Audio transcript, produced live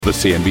The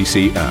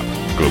CNBC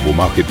app. Global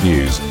market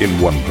news in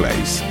one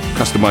place.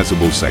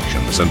 Customizable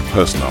sections and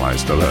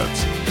personalized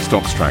alerts.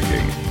 Stocks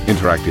tracking,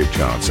 interactive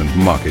charts and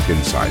market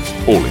insights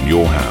all in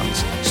your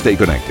hands. Stay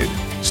connected.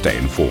 Stay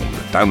informed.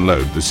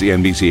 Download the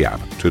CNBC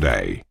app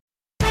today.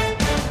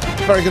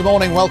 Very good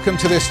morning. Welcome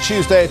to this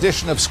Tuesday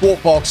edition of Squawk.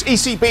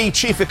 ECB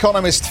Chief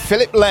Economist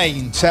Philip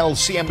Lane tells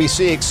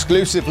CNBC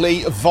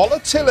exclusively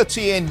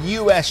volatility in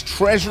US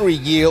Treasury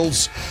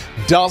yields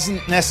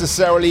doesn't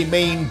necessarily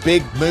mean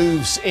big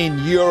moves in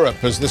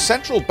Europe as the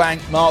central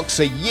bank marks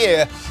a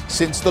year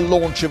since the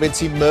launch of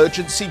its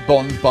emergency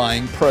bond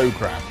buying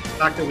program. The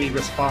fact that we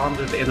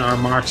responded in our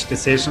March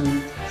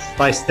decision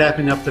by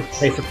stepping up the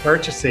pace of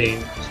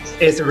purchasing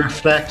is a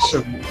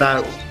reflection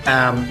that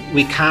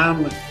we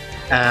can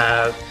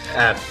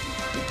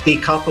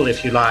decouple,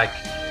 if you like,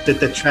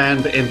 the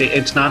trend in the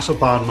international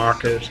bond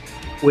market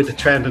with the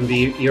trend in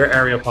the euro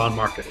area bond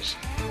market.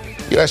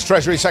 US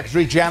Treasury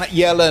Secretary Janet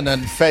Yellen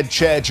and Fed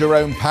Chair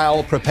Jerome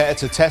Powell prepare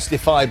to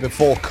testify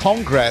before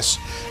Congress,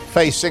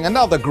 facing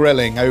another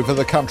grilling over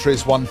the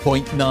country's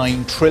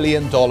 $1.9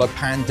 trillion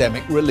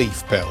pandemic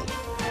relief bill.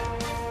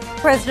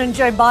 President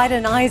Joe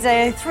Biden eyes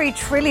a $3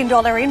 trillion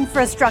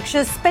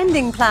infrastructure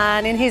spending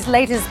plan in his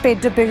latest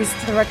bid to boost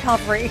the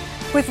recovery,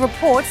 with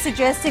reports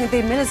suggesting the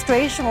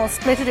administration will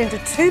split it into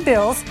two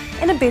bills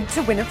in a bid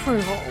to win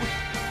approval.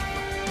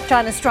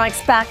 China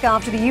strikes back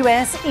after the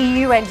US,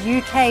 EU and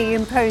UK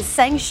impose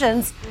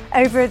sanctions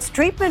over its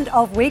treatment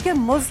of Uyghur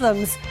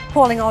Muslims,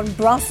 calling on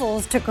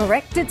Brussels to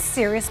correct its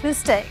serious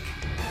mistake.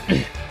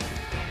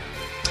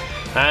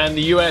 And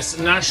the US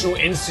National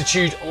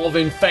Institute of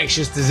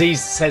Infectious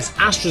Disease says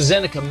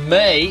AstraZeneca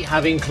may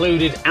have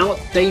included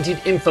outdated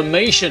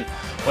information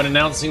when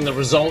announcing the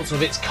results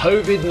of its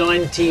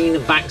COVID-19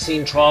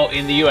 vaccine trial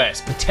in the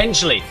US,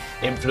 potentially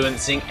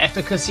influencing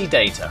efficacy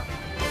data.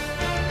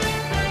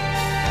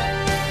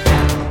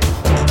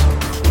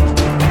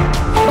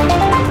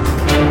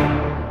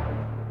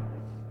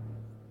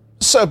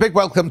 So a big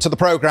welcome to the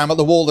programme at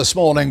The Wall this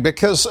morning,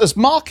 because as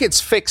markets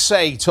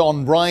fixate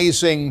on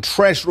rising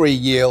Treasury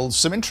yields,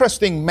 some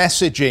interesting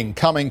messaging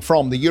coming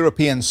from the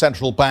European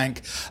Central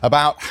Bank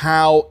about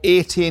how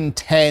it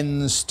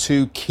intends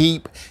to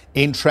keep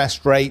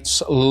interest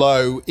rates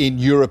low in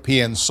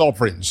European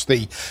sovereigns.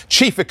 The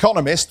chief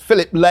economist,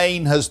 Philip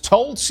Lane, has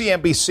told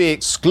CNBC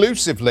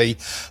exclusively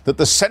that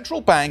the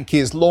central bank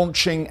is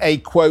launching a,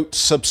 quote,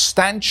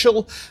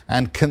 substantial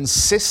and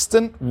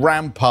consistent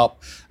ramp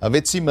up of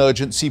its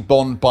emergency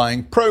bond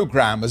buying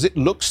program as it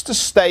looks to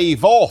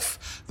stave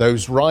off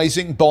those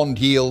rising bond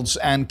yields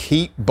and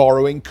keep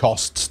borrowing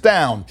costs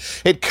down.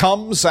 It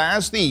comes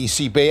as the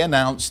ECB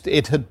announced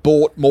it had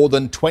bought more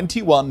than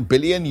 21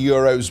 billion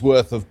euros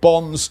worth of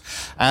bonds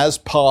as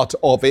part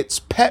of its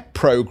PEP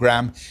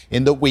program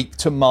in the week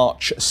to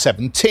March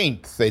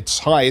 17th, its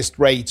highest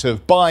rate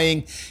of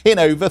buying in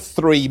over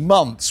 3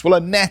 months. Well,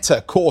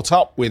 Annetta caught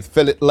up with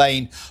Philip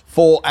Lane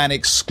for an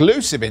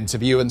exclusive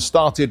interview and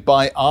started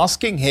by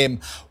asking him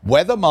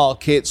whether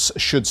markets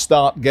should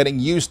start getting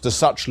used to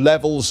such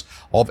levels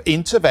of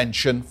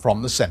intervention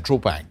from the central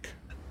bank.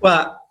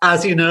 Well,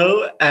 as you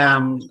know,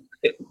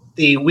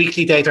 the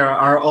weekly data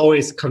are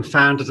always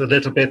confounded a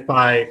little bit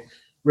by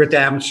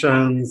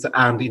redemptions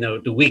and,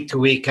 the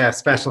week-to-week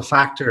special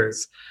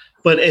factors.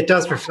 But it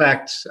does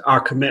reflect our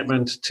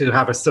commitment to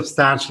have a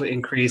substantial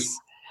increase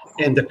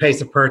in the pace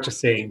of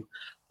purchasing.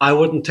 I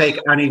wouldn't take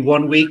any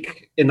 1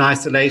 week in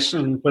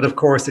isolation, but of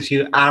course, if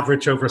you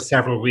average over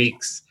several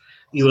weeks,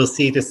 you will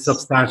see this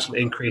substantial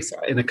increase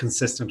in a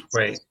consistent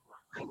way.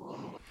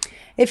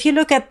 If you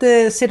look at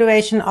the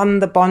situation on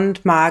the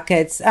bond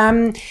markets,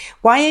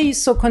 why are you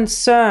so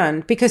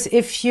concerned? Because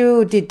if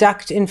you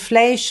deduct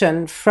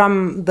inflation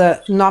from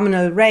the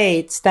nominal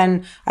rates,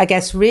 then I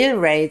guess real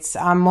rates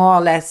are more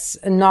or less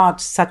not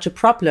such a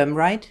problem,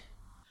 right?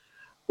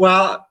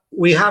 Well,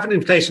 we have an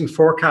inflation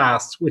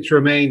forecast which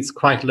remains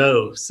quite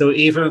low. So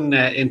even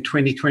in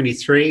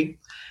 2023,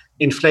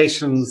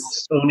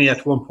 inflation's only at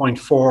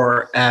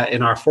 1.4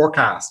 in our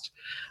forecast.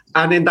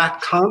 And in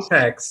that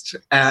context,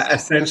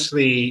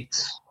 essentially,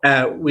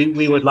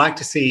 we would like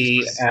to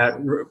see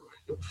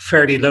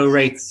fairly low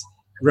rates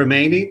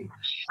remaining.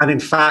 And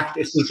in fact,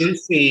 if we do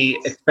see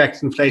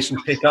expected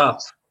inflation pick up,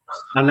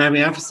 and let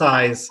me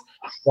emphasize,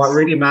 what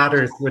really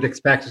matters with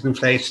expected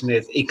inflation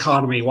is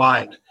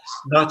economy-wide,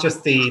 not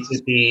just the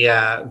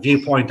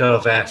viewpoint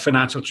of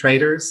financial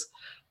traders,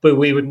 but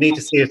we would need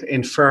to see it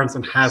in firms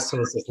and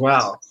households as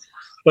well.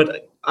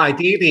 But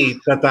ideally,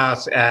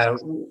 that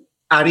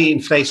any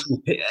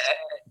inflation,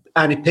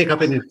 any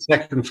pickup in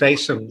expected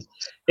inflation,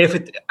 if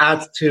it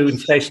adds to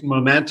inflation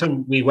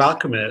momentum, we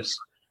welcome it.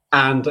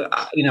 And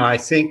I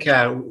think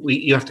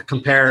you have to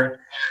compare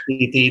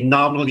the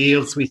nominal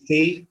yields we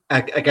see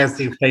against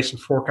the inflation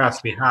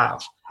forecast we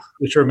have,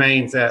 which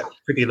remains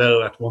pretty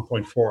low at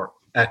 1.4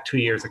 2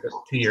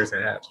 years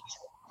ahead.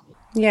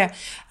 Yeah.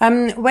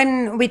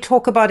 When we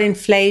talk about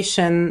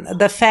inflation,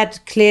 the Fed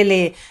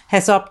clearly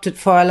has opted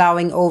for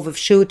allowing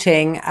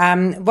overshooting.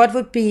 What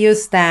would be your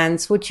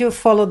stance? Would you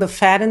follow the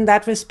Fed in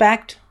that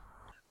respect?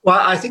 Well,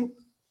 I think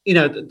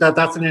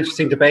that's an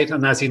interesting debate.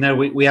 And as you know,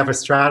 we have a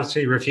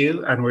strategy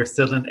review and we're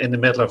still in the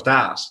middle of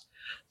that.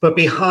 But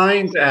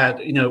behind,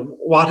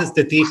 what is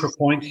the deeper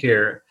point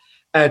here?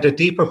 The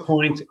deeper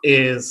point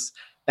is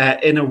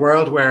in a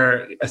world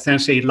where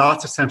essentially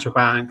lots of central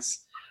banks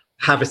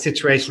have a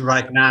situation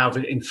right now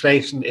that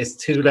inflation is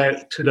too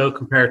low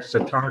compared to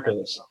the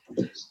target.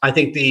 I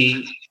think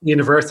the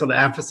universal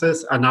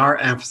emphasis and our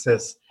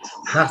emphasis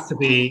has to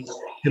be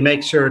to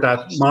make sure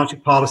that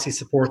monetary policy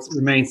support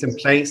remains in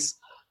place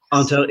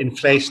until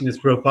inflation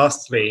is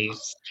robustly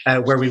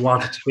where we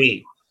want it to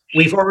be.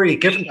 We've already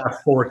given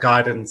that forward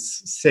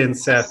guidance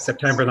since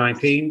September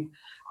 19.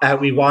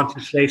 We want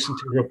inflation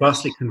to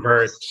robustly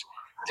converge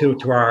to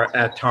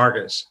our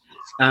target.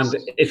 And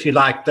if you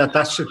like,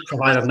 that should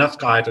provide enough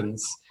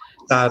guidance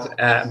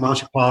that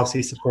monetary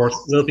policy support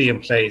will be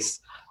in place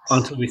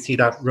until we see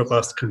that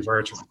robust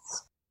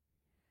convergence.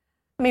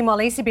 Meanwhile,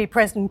 ECB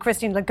President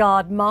Christine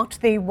Lagarde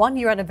marked the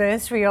one-year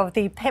anniversary of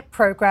the PEP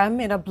programme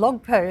in a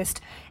blog post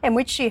in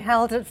which she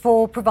hailed it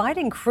for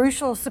providing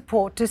crucial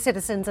support to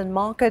citizens and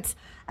markets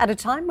at a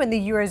time when the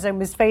Eurozone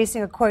was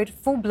facing a, quote,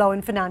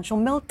 full-blown financial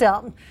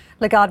meltdown.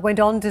 Lagarde went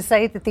on to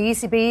say that the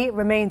ECB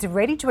remains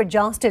ready to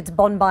adjust its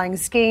bond-buying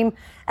scheme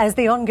as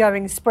the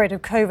ongoing spread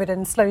of COVID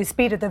and slow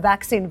speed of the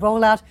vaccine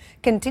rollout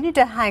continue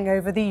to hang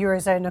over the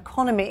Eurozone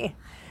economy.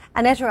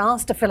 Annetta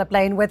asked Philip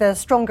Lane whether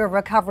stronger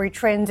recovery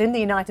trends in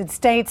the United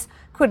States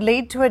could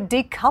lead to a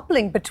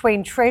decoupling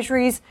between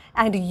treasuries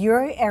and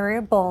euro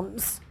area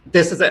bonds.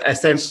 This is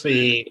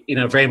essentially,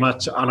 very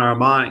much on our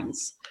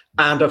minds.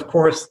 And of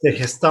course, the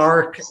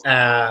historic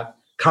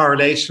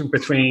correlation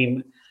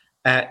between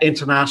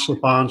international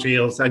bond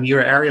yields and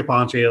euro area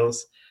bond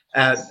yields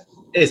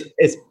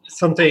is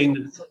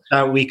something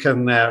that we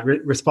can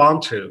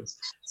respond to.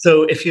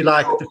 So if you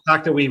like, the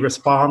fact that we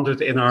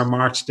responded in our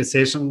March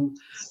decision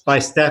by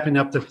stepping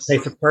up the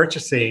pace of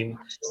purchasing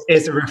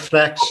is a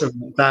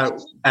reflection that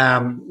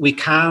we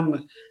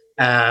can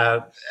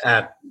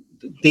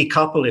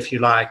decouple, if you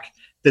like,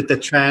 the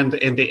trend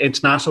in the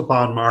international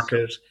bond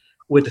market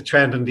with the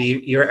trend in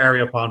the euro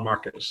area bond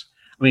market.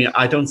 I mean,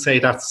 I don't say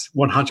that's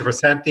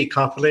 100%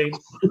 decoupling,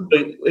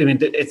 but I mean,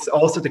 it's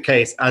also the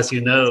case, as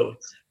you know,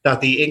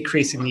 that the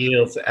increase in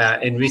yields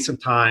in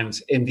recent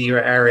times in the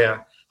euro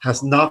area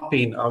has not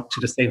been up to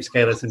the same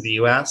scale as in the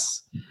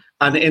US.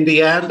 And in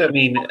the end, I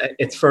mean,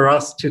 it's for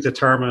us to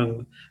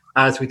determine,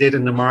 as we did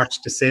in the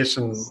March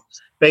decision,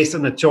 based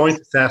on a joint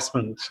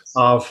assessment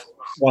of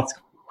what's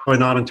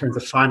going on in terms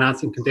of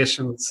financing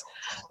conditions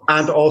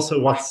and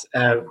also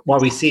what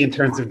we see in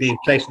terms of the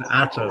inflation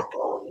outlook.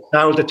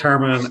 That will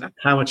determine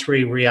how much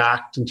we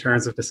react in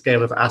terms of the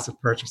scale of asset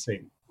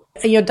purchasing.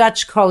 Your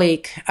Dutch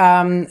colleague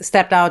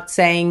stepped out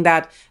saying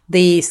that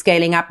the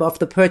scaling up of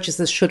the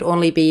purchases should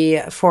only be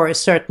for a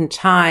certain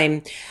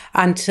time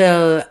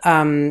until,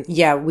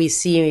 we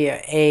see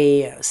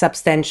a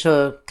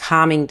substantial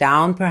calming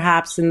down,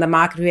 perhaps, in the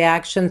market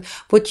reaction.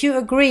 Would you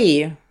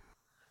agree?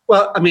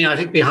 Well, I mean, I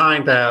think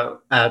behind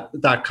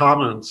that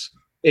comment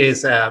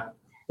is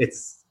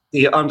it's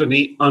the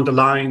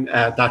underlying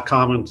that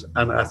comment,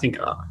 and I think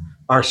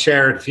our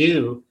shared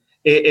view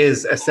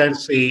is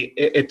essentially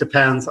it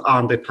depends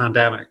on the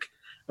pandemic.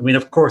 I mean,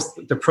 of course,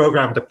 the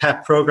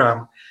PEP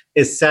program,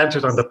 is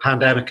centered on the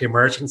pandemic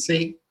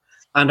emergency.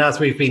 And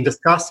as we've been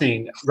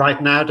discussing, right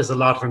now there's a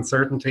lot of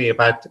uncertainty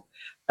about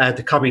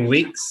the coming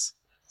weeks.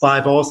 But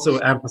I've also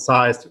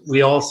emphasized,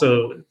 we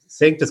also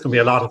think there's going to be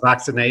a lot of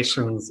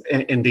vaccinations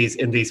in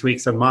these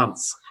weeks and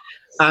months.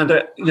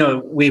 And,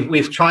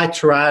 we've tried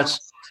throughout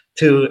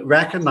to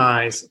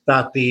recognize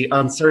that the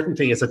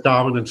uncertainty is a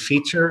dominant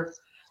feature.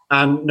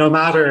 And no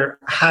matter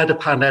how the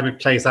pandemic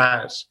plays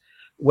out,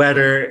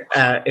 whether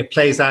it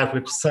plays out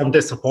with some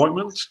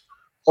disappointment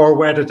or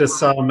whether there's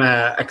some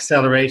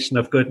acceleration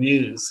of good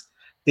news,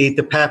 the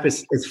PEP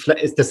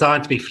is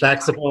designed to be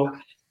flexible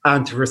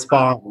and to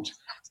respond.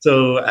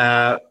 So,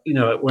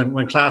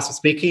 when Klaas was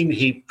speaking,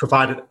 he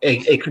provided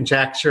a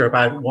conjecture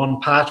about one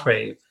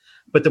pathway,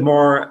 but the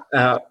more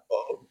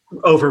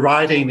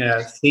overriding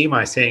theme,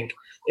 I think,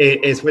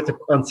 is with the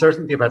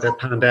uncertainty about the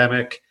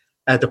pandemic,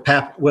 the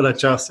PEP will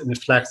adjust in a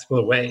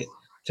flexible way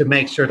to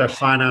make sure that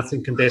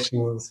financing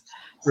conditions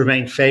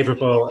remain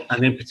favourable,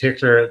 and in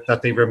particular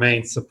that they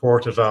remain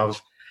supportive of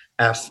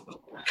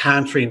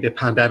countering the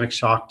pandemic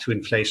shock to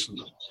inflation.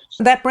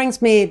 That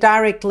brings me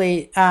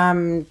directly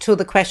to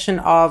the question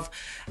of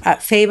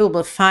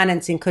favorable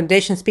financing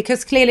conditions,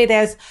 because clearly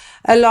there's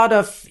a lot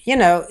of,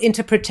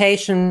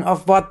 interpretation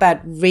of what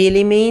that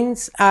really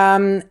means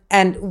and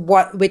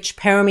which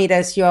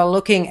parameters you're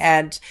looking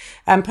at.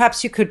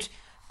 Perhaps you could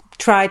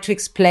try to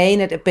explain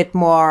it a bit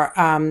more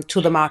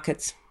to the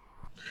markets.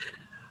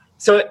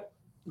 So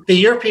the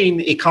European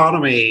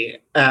economy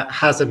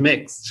has a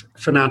mixed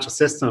financial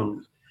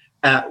system.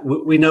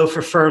 We know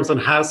for firms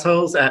and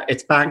households,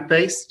 it's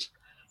bank-based.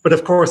 But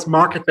of course,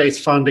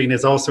 market-based funding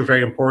is also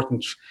very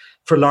important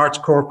for large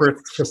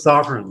corporates, for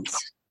sovereigns.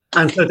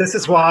 And so this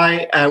is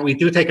why we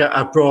do take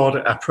a broad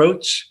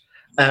approach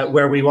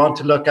where we want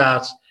to look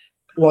at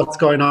what's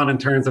going on in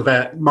terms of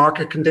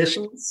market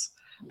conditions.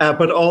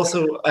 but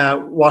also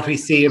what we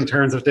see in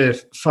terms of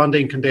the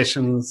funding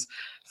conditions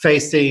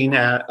facing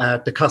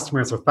the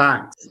customers of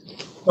banks.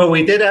 But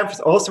we did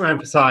also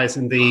emphasize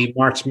in the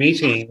March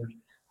meeting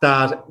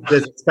that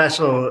there's a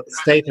special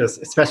status,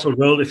 a special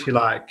role, if you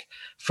like,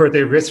 for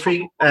the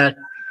risk-free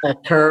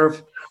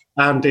curve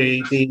and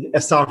the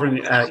sovereign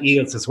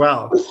yields as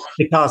well,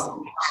 because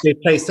they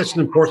play such an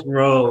important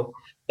role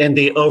in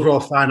the overall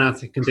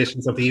financing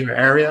conditions of the euro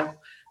area.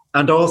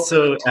 And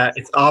also,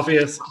 it's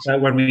obvious that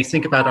when we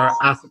think about our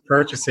asset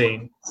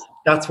purchasing,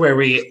 that's where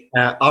we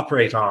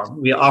operate on.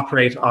 We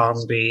operate on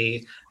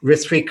the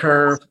risk-free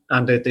curve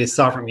and the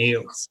sovereign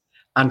yields.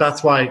 And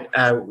that's why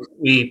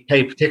we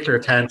pay particular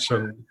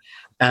attention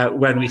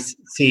when we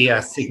see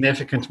a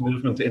significant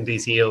movement in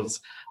these yields,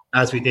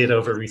 as we did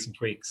over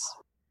recent weeks.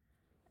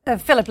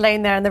 Philip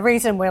Lane there, and the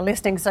reason we're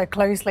listening so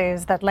closely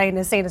is that Lane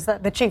is seen as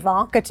the chief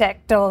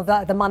architect of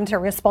the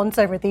monetary response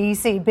over at the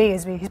ECB,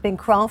 as he's been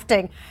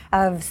crafting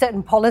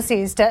certain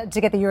policies to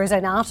get the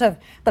Eurozone out of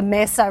the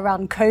mess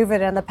around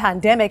COVID and the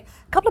pandemic.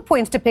 A couple of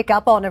points to pick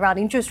up on around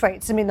interest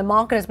rates. I mean, the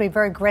market has been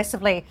very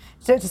aggressively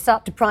to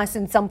start to price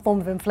in some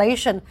form of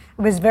inflation.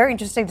 It was very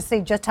interesting to see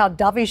just how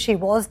dovish he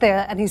was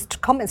there, and his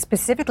comments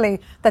specifically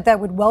that they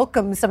would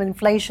welcome some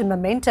inflation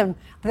momentum,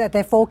 that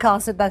their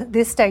forecasts at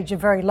this stage are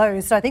very low.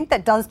 So I think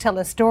that does tell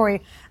a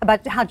story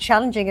about how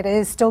challenging it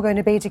is still going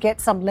to be to get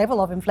some level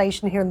of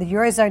inflation here in the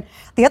Eurozone.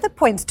 The other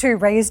points too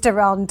raised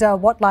around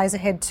what lies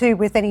ahead too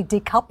with any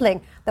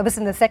decoupling. That was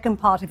in the second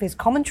part of his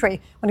commentary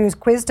when he was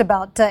quizzed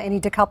about any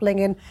decoupling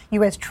in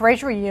US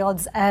Treasury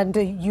yields and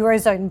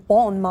Eurozone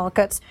bond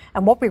markets.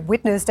 And what we've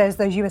witnessed as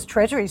those US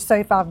Treasuries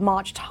so far have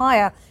marched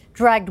higher,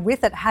 dragged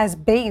with it has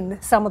been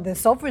some of the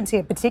sovereigns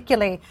here,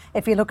 particularly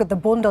if you look at the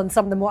Bund on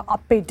some of the more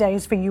upbeat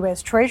days for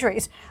US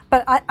Treasuries.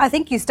 But I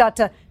think you start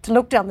to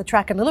look down the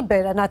track a little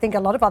bit, and I think a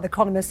lot of other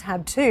economists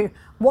have too.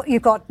 What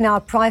you've got now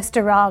priced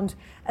around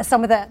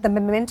some of the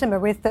momentum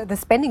with the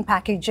spending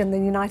package in the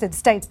United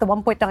States, the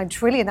 $1.9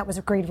 trillion that was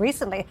agreed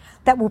recently,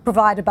 that will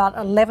provide about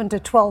 11 to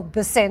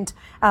 12%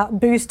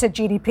 boost to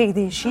GDP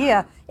this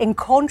year, in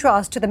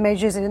contrast to the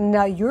measures in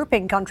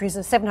European countries, a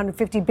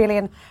 $750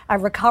 billion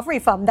recovery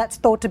fund that's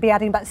thought to be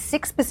adding about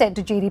 6%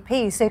 to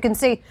GDP. So you can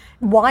see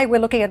why we're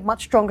looking at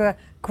much stronger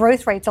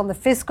growth rates on the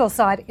fiscal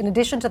side, in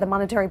addition to the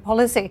monetary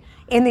policy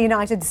in the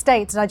United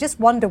States. And I just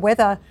wonder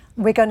whether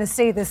we're going to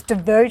see this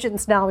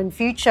divergence now in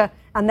future,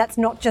 and that's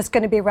not just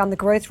going to be around the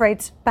growth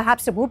rates.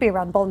 Perhaps it will be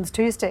around bonds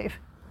too, Steve.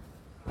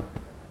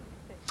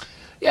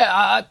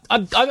 Yeah,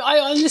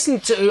 I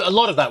listened to a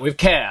lot of that with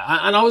care,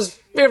 and I was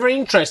very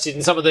interested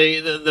in some of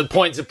the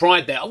points of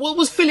pride there. What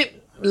was Philip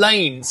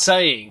Lane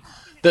saying?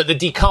 That the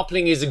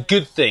decoupling is a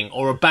good thing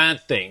or a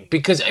bad thing?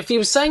 Because if he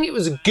was saying it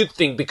was a good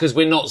thing because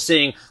we're not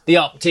seeing the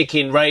uptick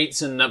in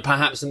rates and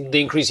perhaps the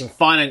increase in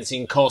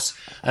financing costs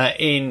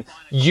in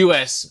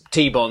US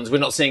T-bonds, we're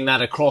not seeing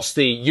that across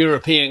the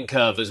European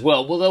curve as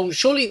well. Well,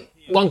 surely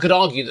one could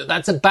argue that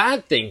that's a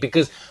bad thing,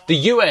 because the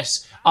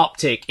US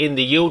uptick in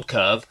the yield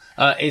curve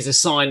is a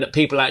sign that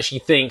people actually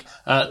think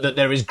that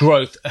there is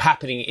growth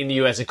happening in the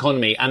US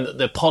economy, and that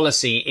the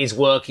policy is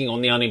working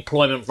on the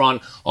unemployment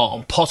front, or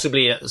on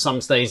possibly at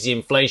some stage the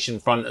inflation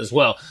front as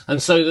well.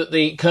 And so that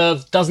the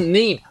curve doesn't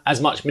need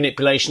as much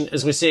manipulation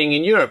as we're seeing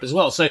in Europe as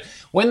well. So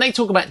when they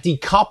talk about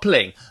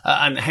decoupling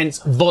and hence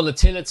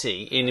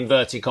volatility in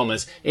inverted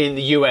commas in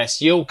the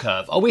US yield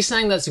curve, are we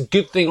saying that's a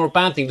good thing or a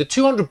bad thing? The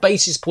 200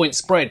 basis point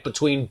spread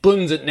between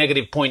bonds at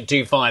negative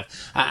 0.25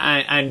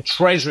 and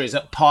treasuries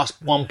at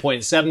past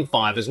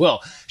 1.75 as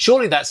well.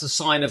 Surely that's a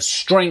sign of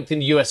strength in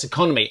the US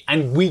economy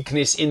and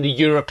weakness in the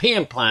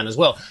European plan as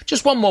well.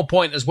 Just one more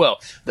point as well.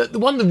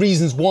 One of the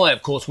reasons why,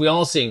 of course, we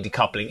are seeing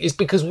decoupling is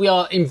because we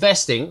are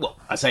investing, well,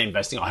 I say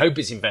investing, I hope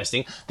it's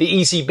investing. The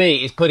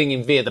ECB is putting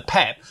in via the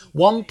PEP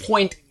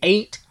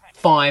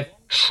 1.85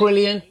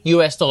 trillion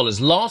US dollars.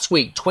 Last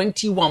week,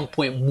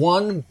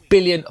 21.1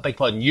 billion, I beg your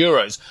pardon,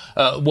 euros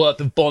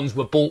worth of bonds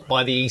were bought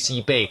by the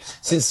ECB.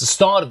 Since the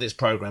start of this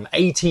program,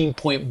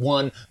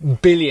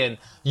 18.1 billion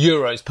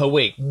euros per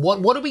week.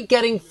 What are we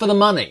getting for the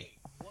money?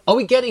 Are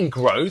we getting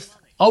growth?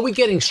 Are we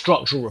getting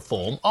structural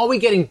reform? Are we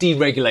getting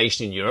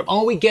deregulation in Europe?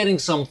 Are we getting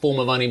some form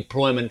of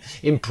unemployment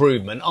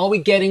improvement? Are we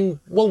getting,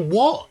 well,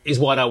 what is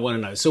what I want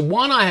to know? So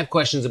one, I have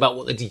questions about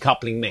what the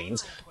decoupling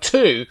means.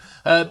 Two,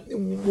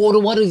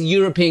 what are the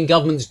European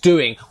governments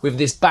doing with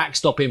this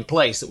backstop in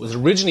place that was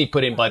originally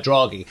put in by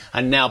Draghi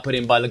and now put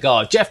in by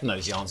Lagarde? Jeff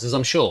knows the answers,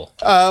 I'm sure.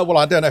 Well,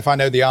 I don't know if I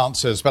know the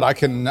answers, but I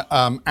can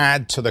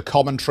add to the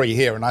commentary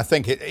here. And I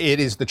think it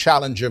is the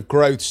challenge of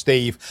growth,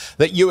 Steve,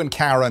 that you and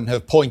Karen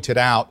have pointed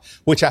out,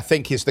 which I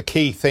think is the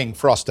key thing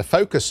for us to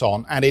focus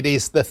on. And it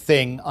is the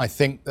thing I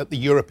think that the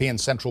European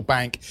Central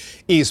Bank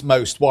is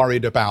most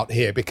worried about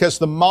here, because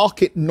the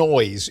market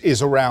noise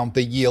is around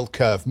the yield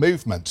curve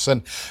movements.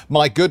 And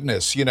my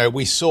goodness, you know,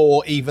 we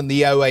saw even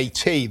the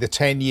OAT, the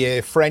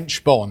 10-year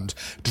French bond,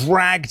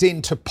 dragged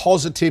into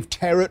positive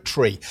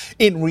territory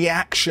in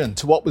reaction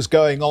to what was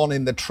going on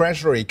in the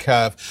Treasury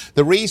curve.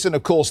 The reason,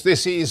 of course,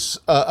 this is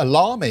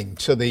alarming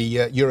to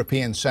the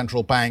European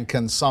Central Bank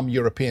and some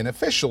European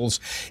officials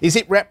is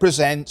it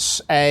represents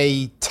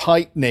a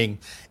tightening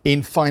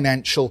in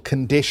financial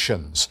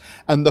conditions.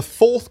 And the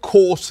fourth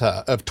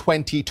quarter of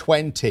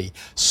 2020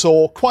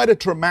 saw quite a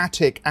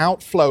dramatic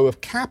outflow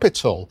of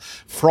capital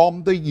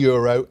from the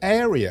euro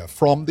area,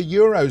 from the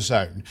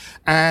Eurozone.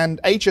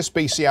 And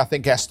HSBC, I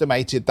think,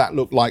 estimated that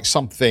looked like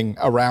something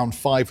around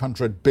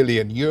 500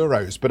 billion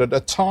euros. But at a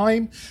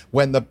time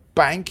when the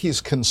bank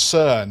is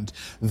concerned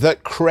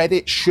that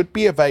credit should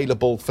be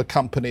available for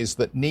companies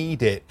that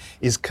need it,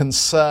 is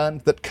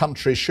concerned that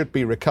countries should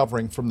be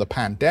recovering from the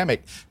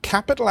pandemic,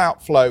 capital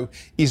outflow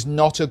is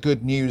not a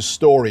good news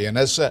story. And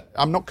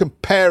I'm not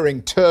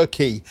comparing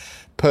Turkey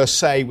per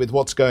se with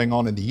what's going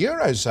on in the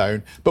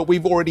Eurozone, but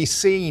we've already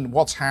seen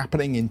what's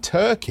happening in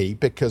Turkey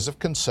because of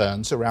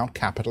concerns around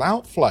capital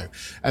outflow.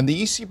 And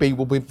the ECB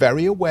will be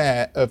very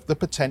aware of the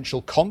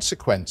potential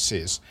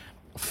consequences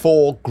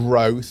for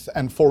growth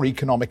and for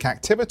economic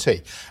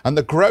activity. And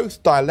the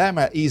growth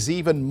dilemma is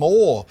even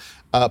more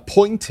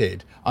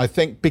pointed, I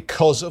think,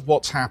 because of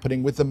what's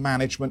happening with the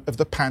management of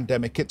the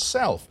pandemic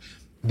itself.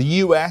 The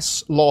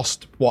US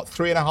lost,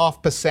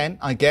 3.5%,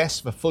 I guess,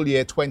 for full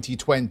year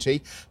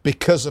 2020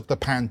 because of the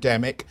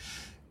pandemic.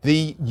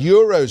 The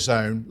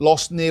Eurozone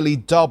lost nearly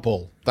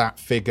double that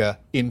figure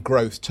in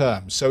growth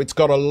terms. So it's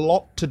got a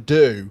lot to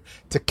do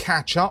to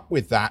catch up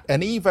with that.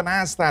 And even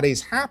as that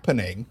is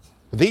happening,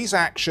 these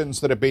actions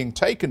that are being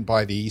taken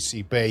by the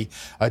ECB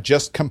are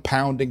just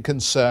compounding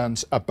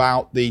concerns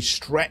about the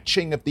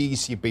stretching of the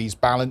ECB's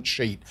balance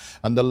sheet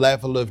and the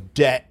level of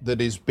debt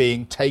that is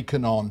being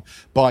taken on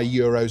by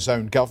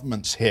Eurozone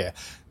governments here.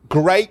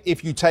 Great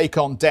if you take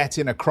on debt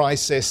in a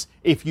crisis,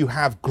 if you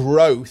have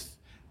growth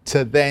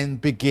to then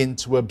begin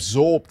to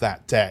absorb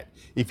that debt.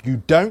 If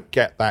you don't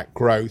get that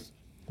growth,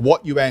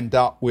 what you end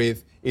up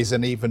with is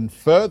an even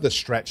further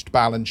stretched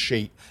balance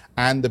sheet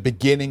and the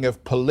beginning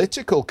of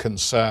political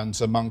concerns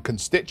among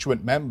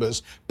constituent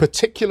members,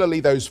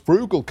 particularly those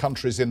frugal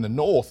countries in the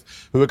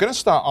north, who are going to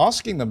start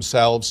asking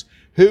themselves,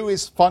 who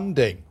is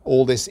funding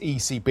all this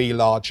ECB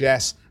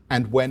largesse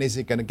and when is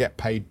it going to get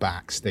paid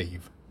back,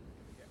 Steve?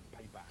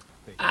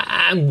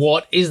 And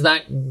what is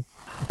that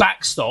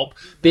backstop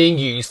being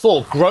used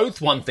for?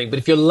 Growth, one thing, but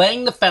if you're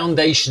laying the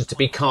foundations to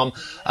become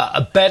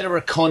a better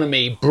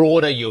economy,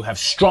 broader, you have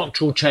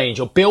structural change,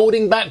 you're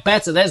building back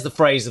better. There's the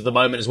phrase of the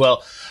moment as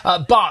well.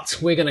 But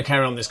we're going to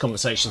carry on this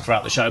conversation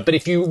throughout the show. But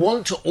if you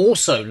want to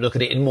also look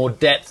at it in more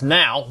depth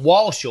now,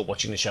 whilst you're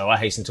watching the show, I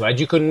hasten to add,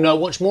 you can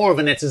watch more of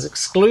Annetta's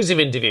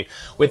exclusive interview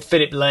with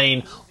Philip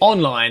Lane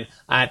online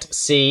at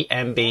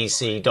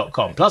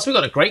cnbc.com. Plus, we've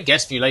got a great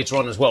guest for you later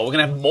on as well. We're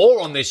going to have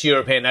more on this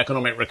European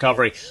economic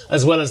recovery,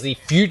 as well as the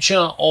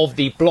future of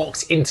the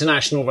bloc's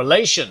international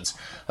relations,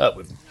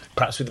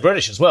 perhaps with the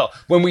British as well,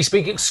 when we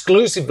speak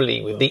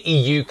exclusively with the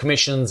EU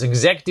Commission's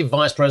Executive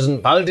Vice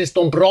President, Valdis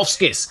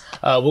Dombrovskis.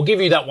 We'll give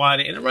you that one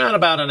in around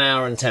about an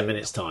hour and 10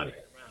 minutes' time.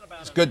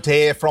 It's good to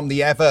hear from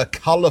the ever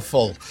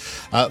colourful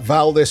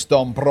Valdis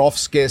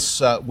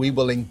Dombrovskis. We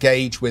will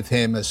engage with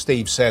him, as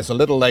Steve says, a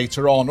little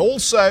later on.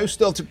 Also,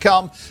 still to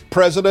come,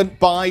 President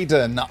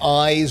Biden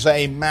eyes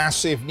a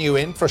massive new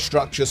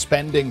infrastructure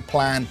spending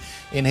plan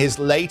in his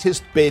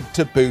latest bid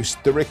to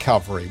boost the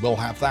recovery. We'll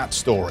have that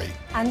story.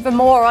 And for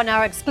more on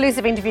our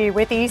exclusive interview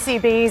with the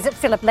ECB's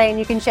Philip Lane,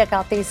 you can check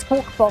out the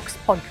Squawk Box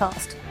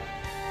podcast.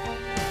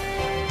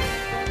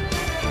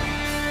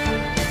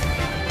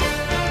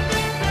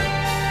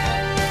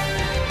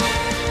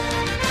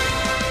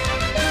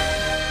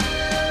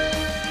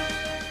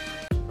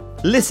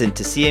 Listen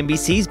to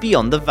CNBC's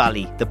Beyond the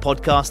Valley, the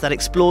podcast that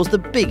explores the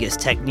biggest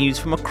tech news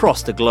from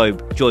across the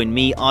globe. Join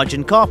me,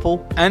 Arjun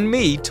Karpal. And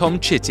me, Tom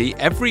Chitty,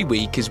 every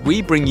week as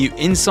we bring you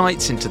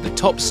insights into the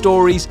top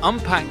stories,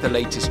 unpack the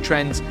latest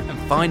trends, and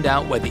find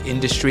out where the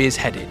industry is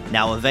headed.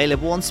 Now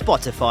available on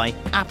Spotify,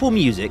 Apple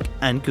Music,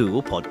 and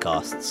Google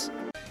Podcasts.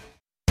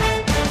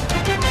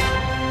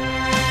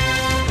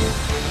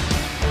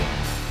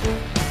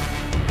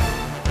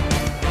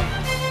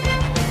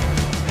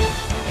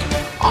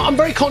 I'm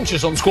very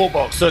conscious on Squawk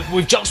Box that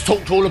we've just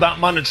talked all about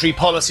monetary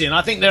policy, and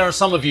I think there are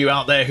some of you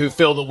out there who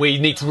feel that we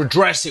need to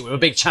redress it with a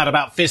big chat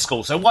about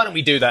fiscal. So why don't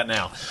we do that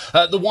now?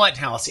 The White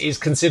House is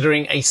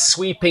considering a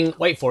sweeping,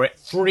 wait for it,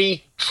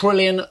 $3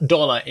 trillion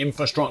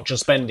infrastructure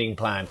spending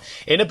plan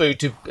in a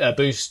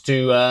boost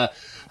to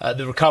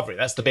the recovery,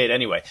 that's the bid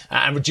anyway,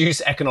 and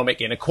reduce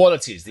economic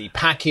inequalities. The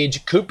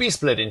package could be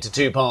split into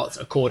two parts,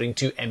 according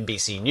to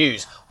NBC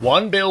News.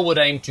 One bill would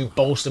aim to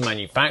bolster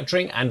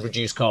manufacturing and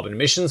reduce carbon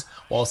emissions,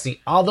 whilst the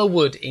other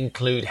would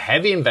include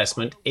heavy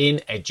investment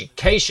in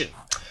education.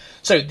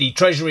 So the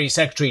Treasury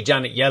Secretary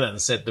Janet Yellen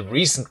said the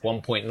recent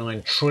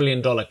 $1.9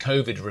 trillion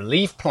COVID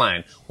relief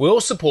plan will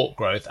support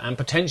growth and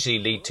potentially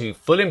lead to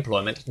full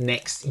employment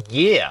next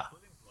year.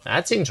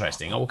 That's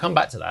interesting. I will come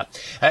back to that.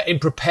 In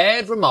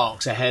prepared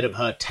remarks ahead of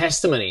her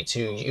testimony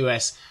to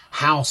US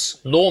House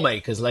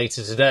lawmakers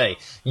later today,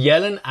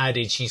 Yellen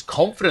added she's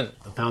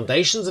confident the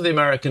foundations of the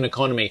American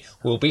economy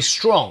will be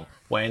strong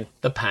when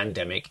the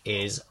pandemic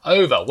is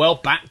over. Well,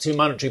 back to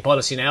monetary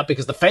policy now,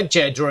 because the Fed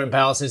chair, Jerome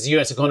Powell, says the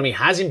US economy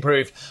has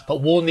improved,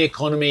 but warned the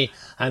economy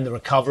and the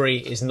recovery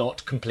is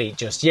not complete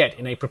just yet.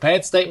 In a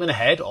prepared statement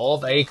ahead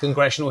of a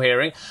congressional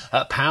hearing,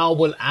 Powell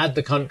will add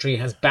the country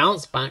has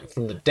bounced back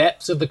from the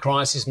depths of the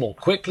crisis more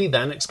quickly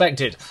than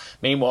expected.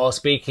 Meanwhile,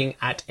 speaking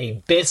at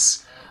a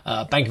BIS,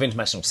 Bank of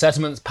International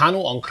Settlements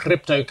panel on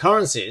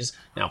cryptocurrencies,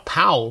 now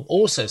Powell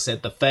also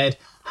said the Fed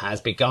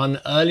has begun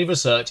early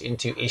research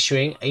into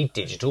issuing a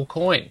digital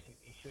coin.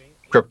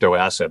 Crypto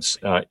assets,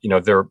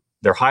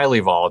 they're highly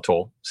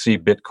volatile, see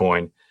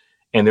Bitcoin,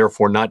 and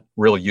therefore not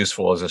really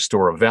useful as a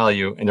store of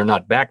value, and they're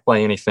not backed by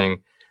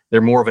anything.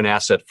 They're more of an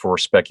asset for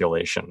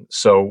speculation.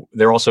 So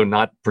they're also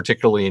not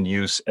particularly in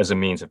use as a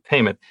means of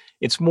payment.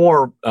 It's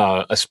more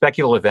a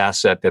speculative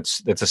asset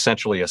that's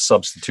essentially a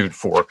substitute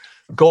for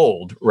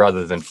gold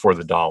rather than for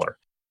the dollar.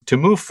 To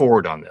move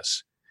forward on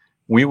this,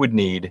 we would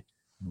need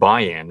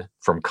buy-in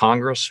from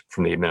Congress,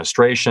 from the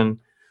administration,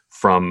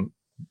 from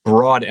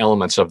broad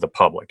elements of the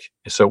public.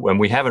 So when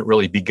we haven't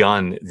really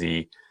begun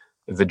the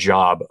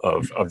job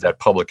of that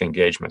public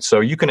engagement. So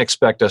you can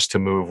expect us to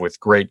move with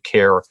great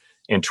care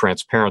and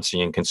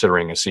transparency in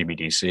considering a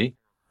CBDC.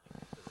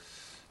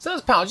 So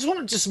that's Powell. I just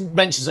want to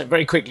mention something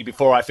very quickly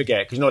before I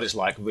forget, because you know what it's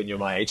like when you're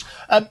my age.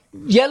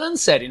 Yellen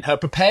said in her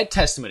prepared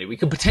testimony, we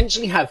could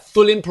potentially have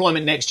full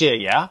employment next year,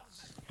 yeah?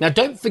 Now,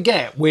 don't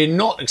forget, we're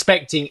not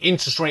expecting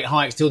interest rate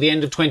hikes till the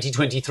end of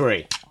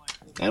 2023.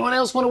 Anyone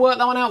else want to work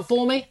that one out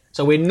for me?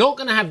 So we're not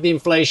going to have the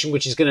inflation,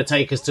 which is going to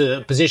take us to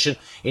a position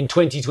in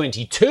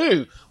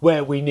 2022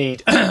 where we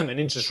need an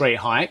interest rate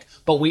hike,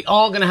 but we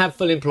are going to have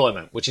full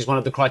employment, which is one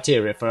of the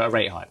criteria for a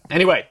rate hike.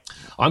 Anyway,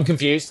 I'm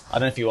confused. I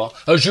don't know if you are.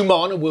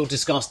 Jumana will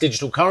discuss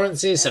digital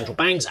currencies, central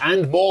banks,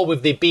 and more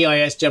with the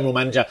BIS General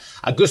Manager,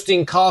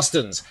 Agustin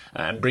Carstens,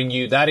 and bring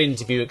you that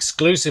interview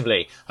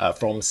exclusively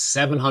from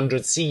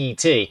 700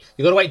 CET. You've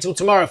got to wait till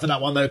tomorrow for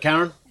that one, though,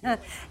 Karen.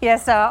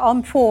 Yes,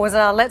 on pause.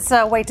 Let's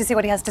wait to see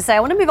what he has to say. I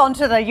want to move on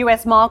to the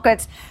US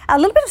markets. A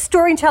little bit of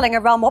storytelling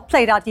around what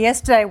played out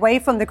yesterday, away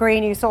from the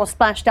green you saw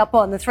splashed up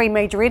on the three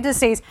major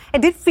indices.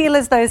 It did feel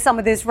as though some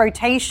of this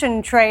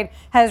rotation trade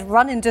has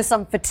run into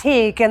some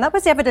fatigue, and that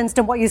was evidenced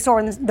in what you saw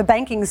in the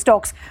banking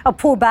stocks. A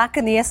pullback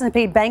in the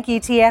S&P Bank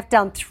ETF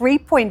down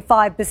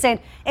 3.5%,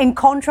 in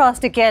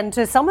contrast again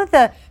to some of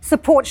the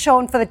support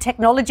shown for the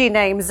technology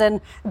names and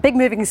big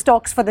moving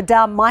stocks for the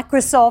Dow,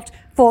 Microsoft,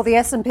 for the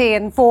S&P,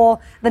 and for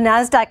the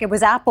Nasdaq it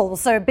was Apple.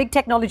 So big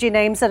technology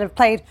names that have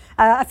played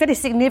a fairly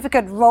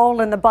significant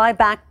role in the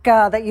buyback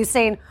that you've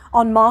seen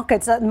on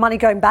markets, money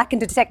going back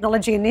into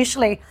technology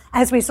initially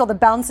as we saw the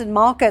bounce in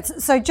markets.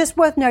 So just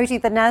worth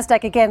noting the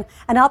Nasdaq again,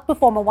 an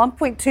outperformer,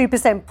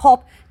 1.2%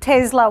 pop.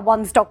 Tesla,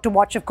 one stock to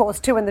watch, of course,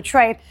 too, in the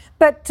trade.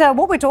 But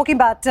what we're talking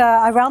about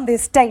around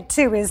this date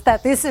too is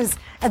that this is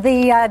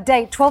the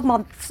date 12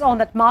 months on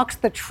that marks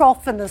the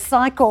trough in the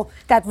cycle,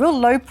 that real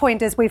low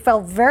point as we fell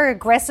very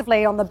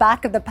aggressively on the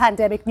back of the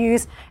pandemic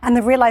news and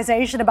the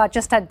realization about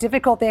just how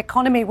difficult the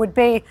economy would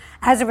be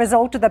as a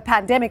result of the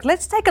pandemic.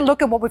 Let's take a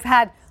look at what we've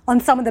had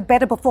on some of the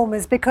better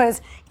performers,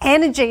 because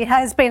energy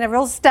has been a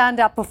real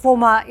standout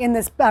performer in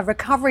this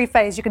recovery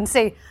phase. You can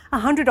see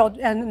 100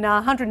 and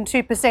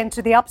 102%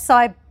 to the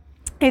upside.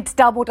 It's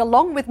doubled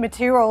along with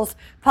materials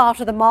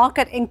part of the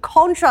market. In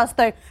contrast,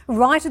 though,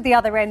 right at the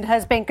other end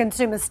has been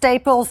consumer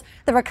staples.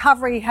 The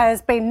recovery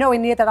has been nowhere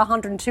near that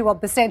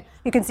 102%.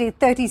 You can see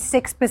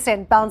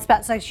 36% bounce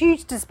back. So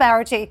huge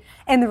disparity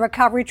in the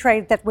recovery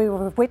trade that we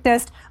have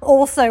witnessed.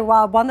 Also,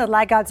 one of the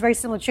laggards, very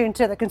similar tune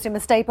to the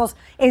consumer staples,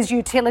 is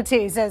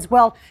utilities as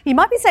well. You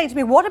might be saying to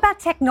me, what about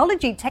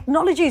technology?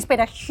 Technology has been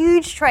a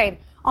huge trade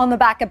on the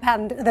back of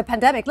the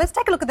pandemic. Let's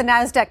take a look at the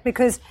Nasdaq,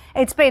 because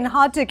it's been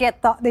hard to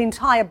get the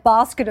entire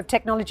basket of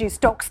technology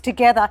stocks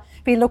together.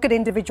 If you look at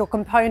individual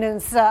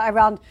components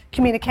around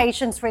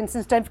communications, for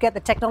instance, don't forget the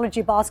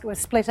technology basket was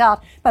split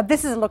out. But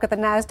this is a look at the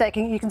Nasdaq,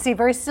 and you can see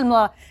very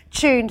similar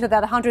tune to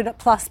that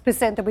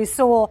 100+% that we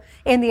saw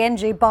in the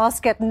NG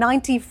basket,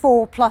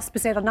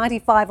 94+% or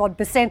 95 odd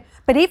percent.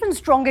 But even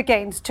stronger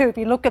gains too. If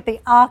you look at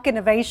the ARK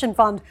Innovation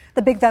Fund,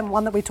 the big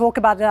one that we talk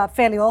about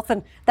fairly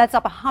often, that's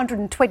up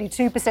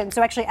 122%.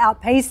 So actually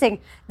outpacing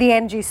the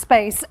energy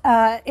space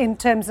in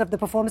terms of the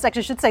performance.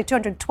 Actually, I should say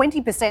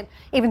 220%,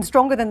 even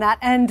stronger than that.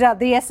 And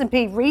the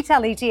S&P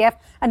Retail ETF,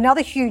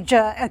 another huge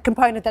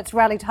component that's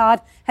rallied hard,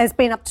 has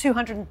been up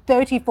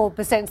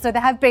 234%. So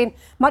there have been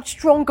much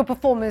stronger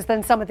performers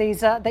than some of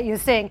these that you're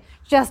seeing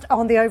just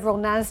on the overall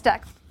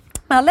Nasdaq.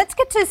 Let's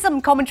get to some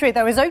commentary,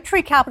 though, as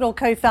Oaktree Capital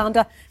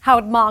co-founder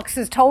Howard Marks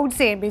has told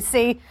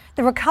CNBC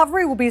the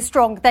recovery will be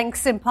strong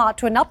thanks in part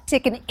to an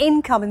uptick in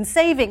income and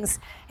savings.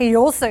 He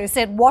also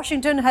said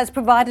Washington has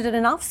provided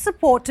enough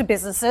support to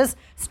businesses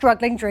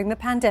struggling during the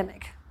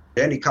pandemic.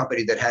 Any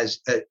company that has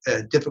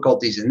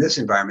difficulties in this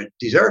environment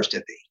deserves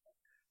to be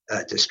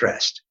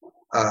distressed.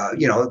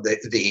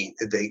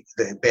 The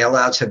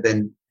bailouts have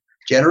been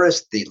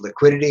generous. The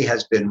liquidity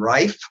has been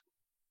rife.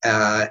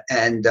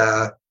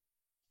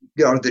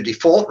 The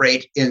default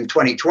rate in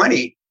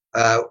 2020,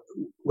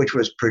 which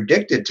was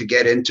predicted to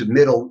get into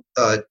middle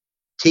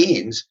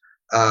teens,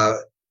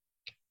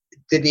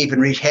 didn't even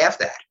reach half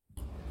that.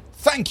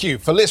 Thank you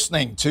for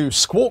listening to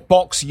Squawk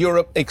Box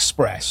Europe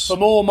Express. For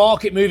more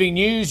market-moving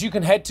news, you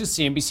can head to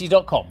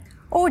cnbc.com.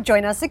 Or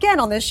join us again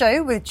on the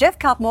show with Jeff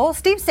Cutmore,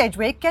 Steve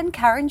Sedgwick and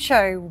Karen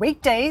Cho,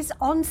 weekdays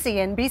on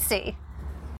CNBC.